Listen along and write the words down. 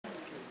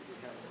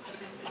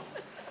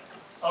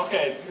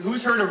Okay,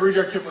 who's heard of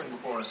Rudyard Kipling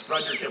before?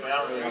 Rudyard Kipling, I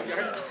don't really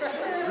understand.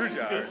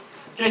 Rudyard.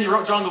 Okay, he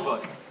wrote Jungle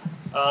Book.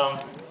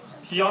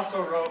 He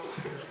also wrote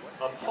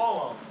a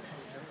poem.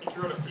 I think he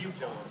wrote a few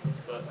poems,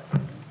 but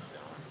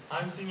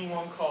I'm singing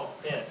one called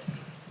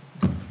If.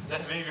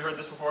 Have any of you heard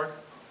this before?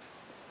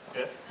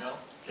 If? No?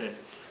 Okay.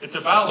 It's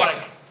about,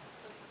 like,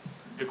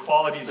 the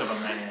qualities of a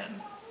man.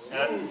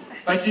 And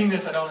by seeing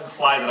this, I don't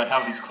imply that I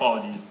have these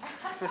qualities.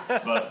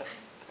 But,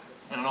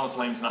 and I know it's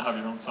lame to not have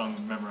your own song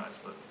memorized,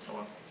 but oh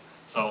well.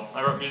 So,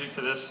 I wrote music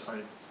to this. I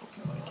hope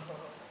you like it.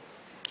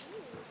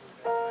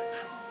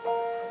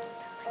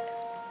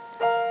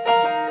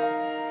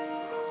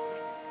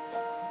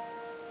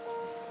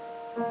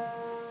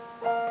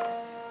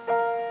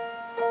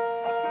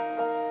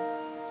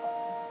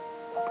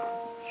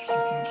 If you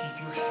can keep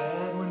your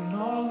head when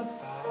all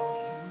about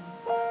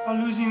you are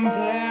losing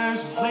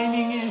theirs and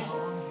blaming it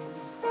on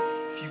you.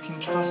 If you can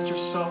trust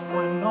yourself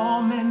when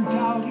all men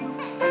doubt you,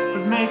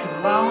 but make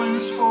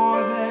allowance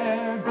for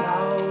their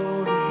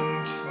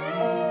doubting too.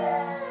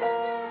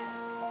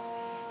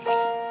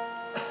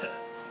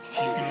 If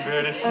you can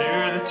bear to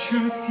hear the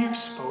truth you've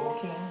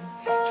spoken,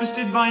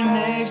 twisted by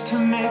knaves to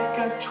make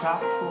a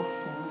trap for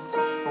fools,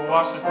 or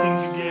watch the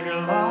things you gave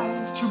your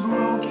life to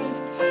broken,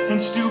 and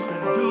stoop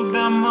and build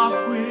them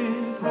up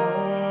with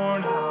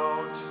worn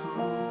out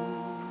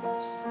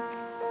tools.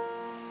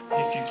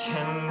 If you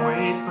can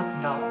wait but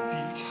not be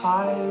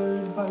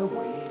tired by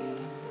waiting,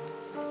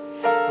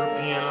 or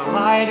being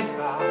lied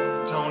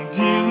about, don't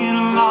deal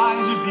in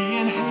lies or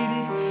being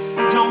hated,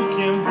 don't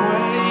give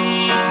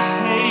way to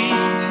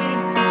hating,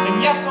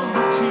 and yet don't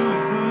look too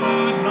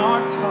good nor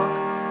talk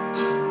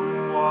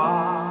too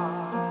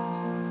wise.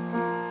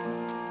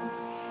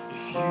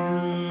 If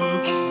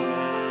you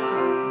can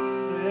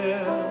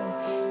fill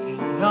the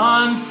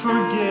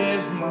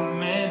unforgiving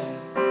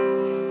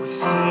minute with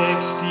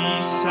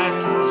 60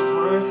 seconds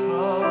worth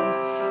of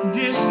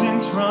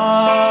distance run,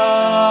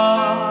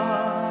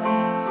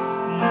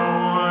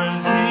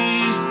 yours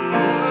is the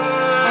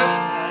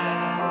earth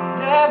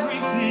and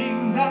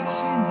everything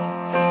that's in it,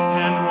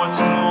 and what's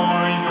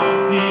more,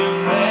 you'll be a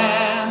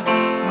man,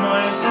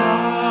 my son.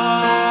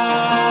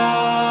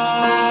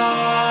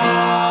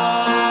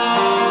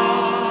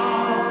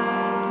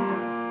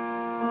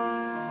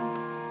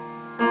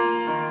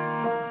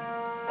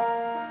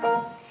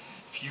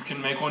 If you can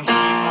make one heap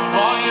of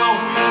all your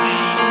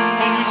winning